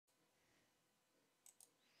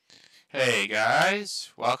Hey guys,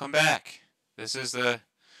 welcome back. This is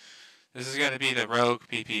gonna be the Rogue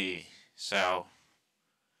PPE. So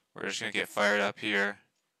we're just gonna get fired up here.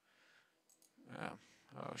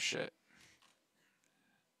 Oh shit.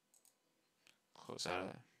 Close out of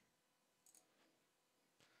that.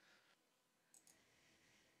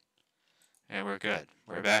 And we're good.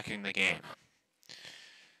 We're back in the game.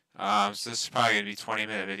 So this is probably gonna be a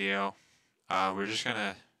 20-minute video. We're just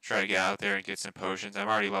gonna try to get out there and get some potions. I'm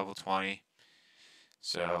already level 20.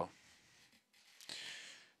 So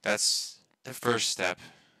that's the first step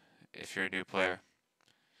if you're a new player.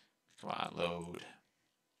 Come on, load.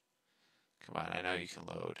 Come on, I know you can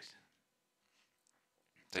load.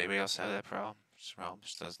 Does anybody else have that problem? This realm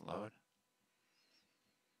just doesn't load.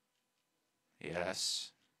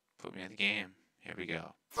 Yes. Put me in the game. Here we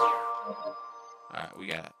go. Alright, we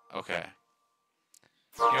got it. Okay.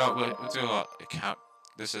 You know what, we'll do a account.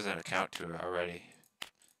 This is an account tour already.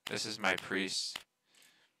 This is my priest.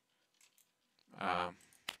 I'll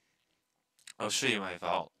show you my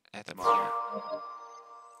vault at the moment.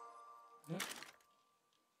 Yep.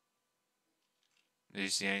 Did you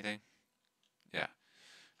see anything? Yeah.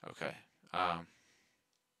 Okay.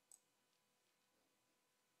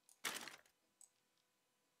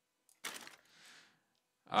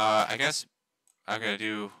 I guess I'm gonna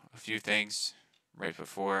do a few things right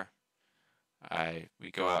before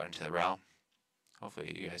we go out into the realm.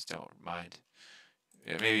 Hopefully you guys don't mind.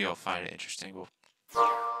 Yeah, maybe you'll find it interesting.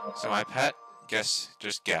 So my pet,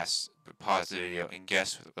 just guess, but pause the video and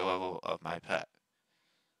guess the level of my pet.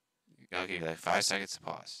 I'll give you like 5 seconds to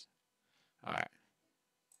pause. Alright.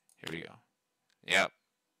 Here we go. Yep.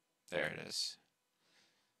 There it is.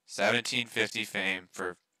 1750 fame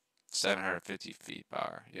for 750 feet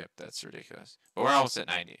power. Yep, that's ridiculous. But we're almost at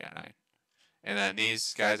 90. And then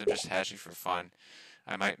these guys I'm just hatching for fun.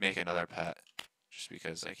 I might make another pet just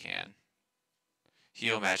because I can.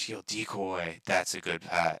 Heal match, heal decoy. That's a good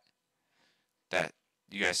pet. That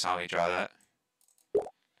you guys saw me draw that?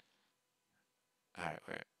 Alright,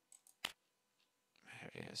 where?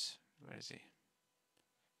 There he is. Where is he?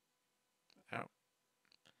 I don't.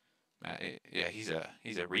 Yeah, he's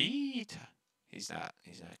a reed. He's not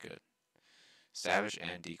good. Savage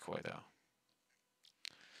and decoy though.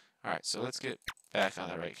 Alright, so let's get back on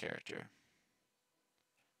the right character.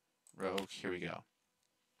 Rogue, here we go.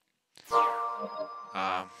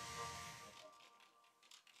 I'm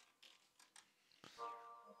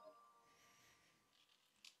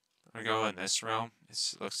gonna go in this realm. It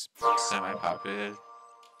looks semi-populated.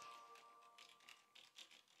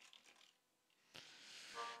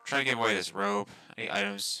 Trying to give away this robe. Any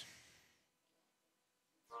items?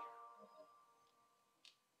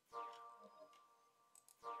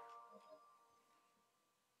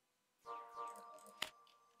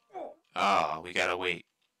 Oh, we gotta wait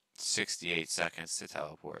 68 seconds to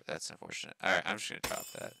teleport. That's unfortunate. Alright, I'm just gonna drop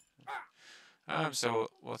that. So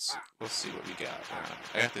let's see what we got.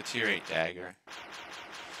 I got the tier 8 dagger,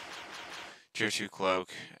 tier 2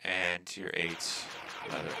 cloak, and tier 8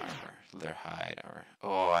 leather armor, leather hide armor.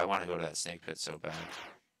 Oh, I want to go to that snake pit so bad.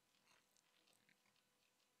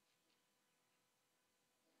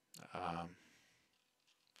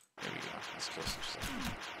 There we go. Let's kill some stuff.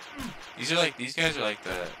 These guys are like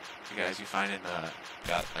the guys you find in the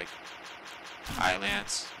like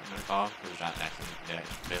highlands, I'm gonna call them, because they're not actually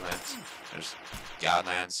midlands. There's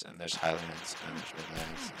godlands, and there's highlands, and there's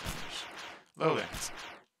midlands, and there's lowlands.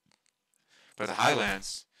 But the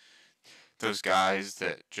highlands, those guys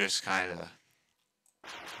that just kind of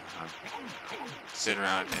sit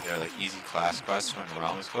around and they're like easy class quests when the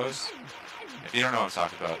realm is closed. If you don't know what I'm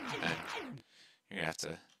talking about, then you're gonna have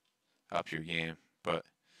to up your game. But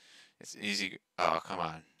it's easy. Oh, come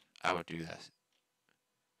on. I would do that.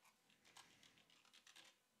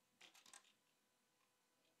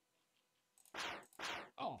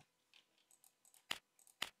 Oh.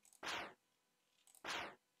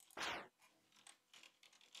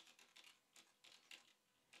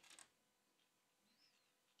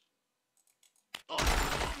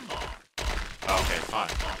 Okay, fine.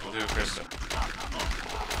 We'll do a crystal.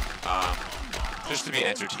 Just to be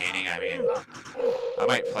entertaining, I mean, I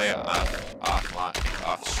might play it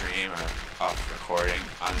off stream or off recording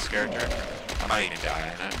on this character. I might even die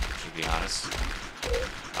in it, to be honest.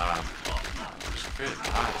 It's really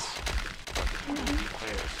nice. Fucking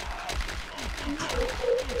players.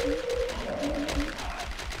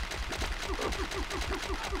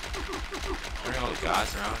 Where are all the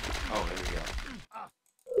gods around? Oh, there we go.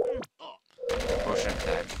 Potion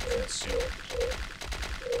attack consumed.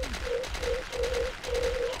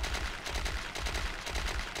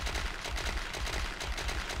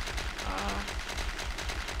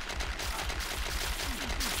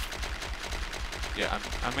 Yeah,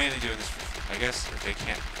 I'm mainly doing this for, I guess if they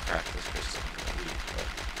can't crack this crystal, I'm gonna leave, but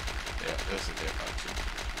yeah, that's what they're about to.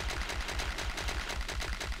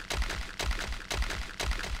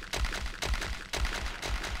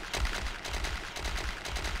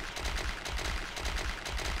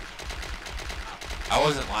 I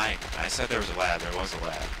wasn't lying. I said there was a lab. There was a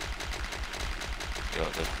lab. Yo,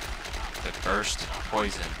 the burst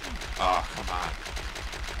poison. Oh, come on.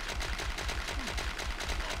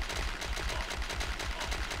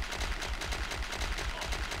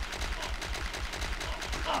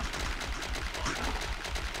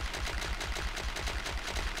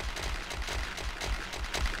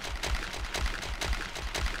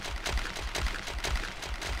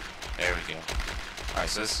 There we go. Alright,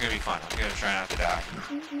 so this is gonna be fun. I'm gonna try not to die.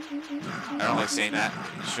 I don't like saying that.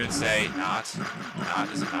 You should say not. Not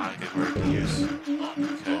is not a good word to use.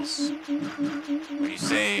 Because when you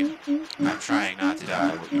say, I'm trying not to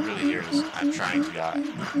die, what you really hear is, I'm trying to die.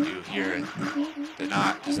 You hear the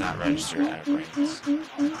not does not register in our brains. I'm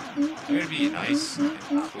gonna be nice and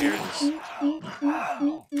clear this.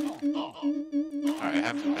 Alright, I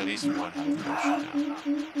have at least one health potion now.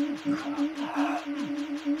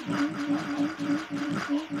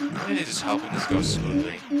 I think they're just helping this go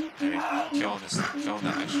smoothly. I mean, killing the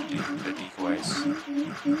extra the decoys.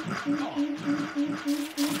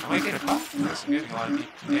 I might get a buff from this. I'm getting a lot of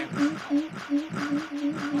damage.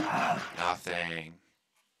 Nothing.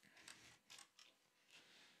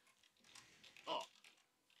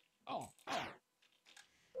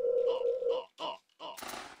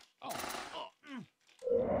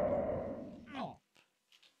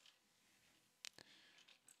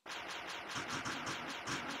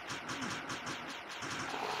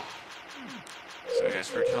 So I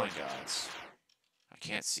guess we're killing gods. I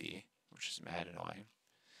can't see, which is mad annoying.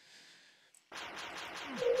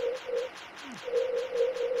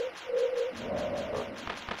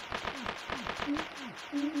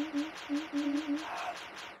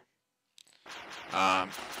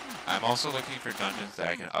 I'm also looking for dungeons that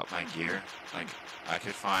I can up my gear. Like, I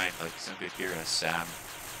could find like some good gear in a SAM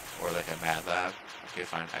or like a Mad Lab. I could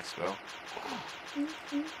find an Expo.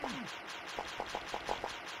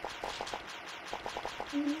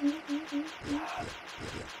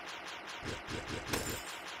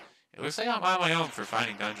 It looks like I'm on my own for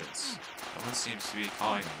finding dungeons. No one seems to be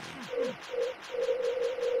calling on me.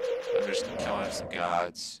 I'm just killing some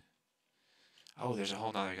gods. Oh, there's a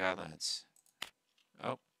whole nother Godlands.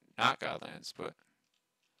 Oh, not Godlands, but...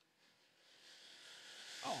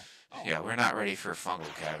 Yeah, we're not ready for a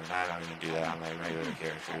fungal cavern. I'm not going to do that on my regular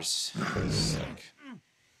characters. Sick.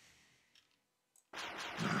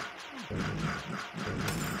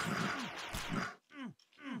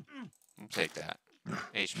 I'll take that.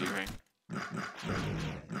 HP ring.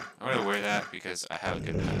 I'm going to wear that because I have a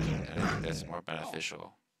good pet, and I think that's more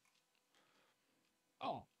beneficial.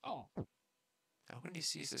 Nobody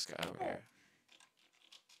sees this guy over here.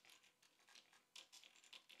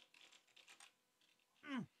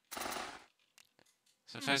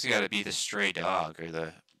 Sometimes you gotta be the stray dog or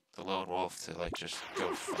the lone wolf to like just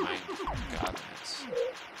go find Godlands.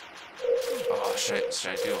 Oh, should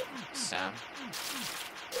I do Sam?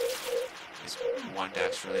 Is one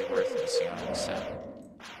dex really worth missing out on Sam?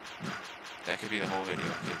 That could be the whole video.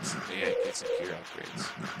 Get some gear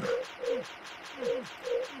upgrades.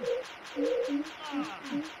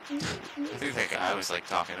 I think that guy was like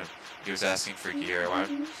talking to, he was asking for gear.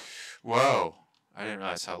 Whoa! I didn't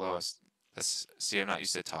realize how low I was. See, I'm not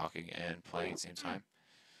used to talking and playing at the same time.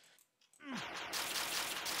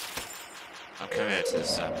 I'm committed to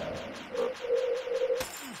this now.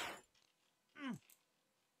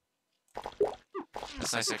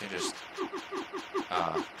 It's nice I can just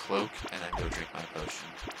cloak and then go drink my potion.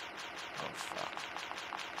 Oh fuck.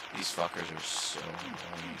 These fuckers are so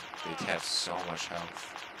annoying. They have so much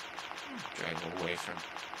health. Drag away from...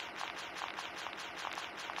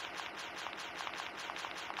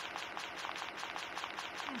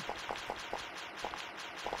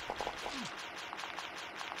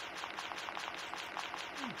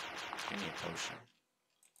 Give me a potion.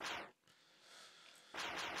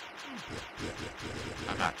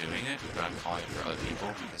 I'm not doing it, but I'm calling for other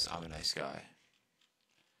people because I'm a nice guy.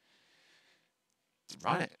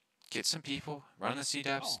 Run it. Get some people. Run the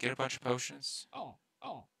C-Depths. Get a bunch of potions.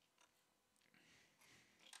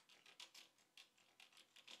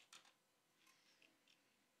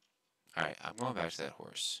 Alright, I'm going back to that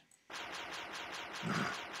horse.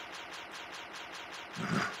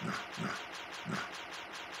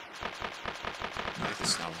 I like the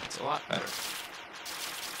snow. It's a lot better.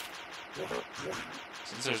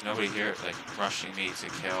 Since there's nobody here, like, rushing me to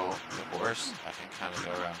kill the horse, I can kind of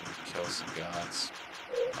go around and kill some gods.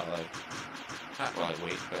 Not while I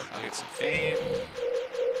wait, but I'll get some fame.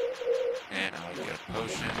 And I'll get a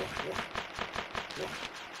potion.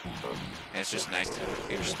 And it's just nice to have a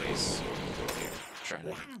clear space when you're trying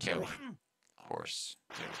to kill a horse.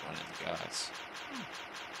 You're one of the gods.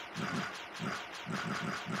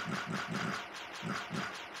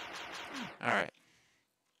 Alright.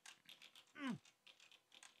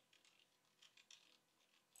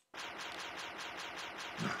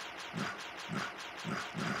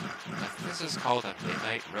 I think this is called a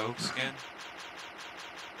Midnight Rogue skin.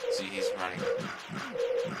 See, he's running.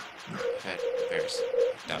 I've had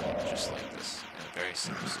died just like this in a very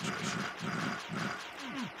simple situation.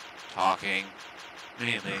 Talking,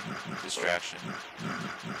 mainly distraction.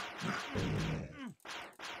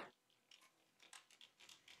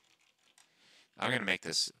 I'm gonna make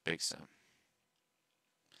this a big sim.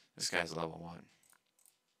 This guy's level 1.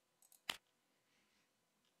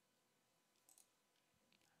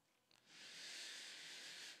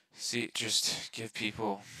 See, just give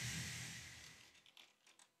people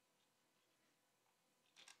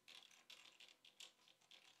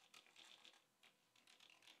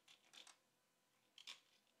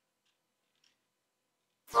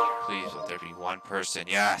please let there be one person.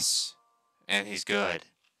 Yes! And he's good.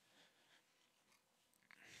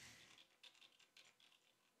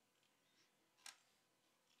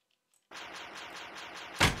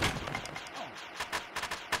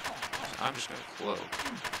 I'm just gonna cloak.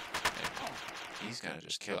 And he's gonna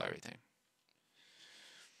just kill everything.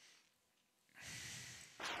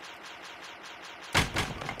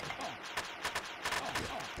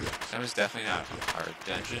 Some is definitely not a hard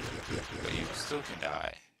dungeon, but you still can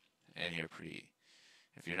die. And you're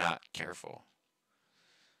if you're not careful.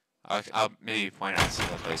 I'll maybe point out some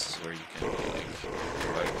of the places where you can be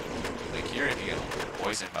like here, if you get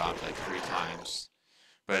poison bombed like 3 times,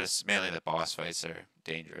 but it's mainly the boss fights that are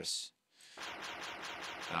dangerous.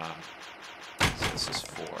 So this is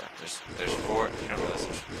 4. There's 4. You don't realize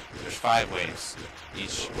there's 5 waves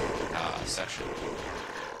each section.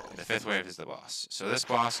 And the 5th wave is the boss. So this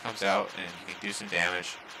boss comes out and you can do some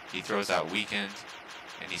damage. He throws out weakened,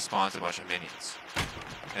 and he spawns a bunch of minions.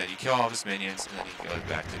 And then you kill all of his minions, and then he goes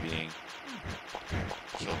back to being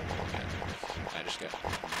killable again. I just got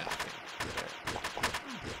nothing there.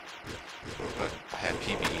 But I have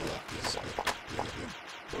PPE luck, so.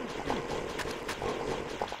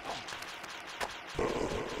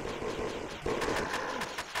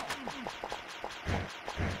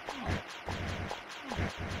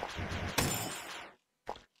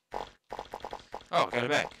 Oh, got it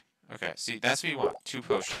back. Okay, see, that's what you want. 2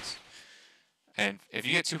 potions. And if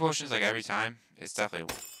you get 2 potions like every time, it's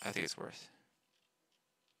definitely, I think it's worth.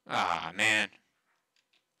 Ah, man.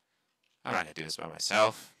 I'm not gonna do this by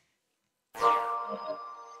myself.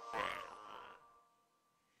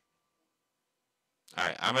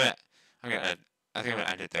 Alright, I think I'm gonna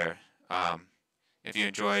end it there. If you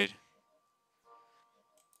enjoyed,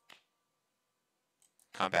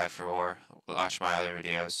 come back for more. Watch my other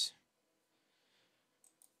videos.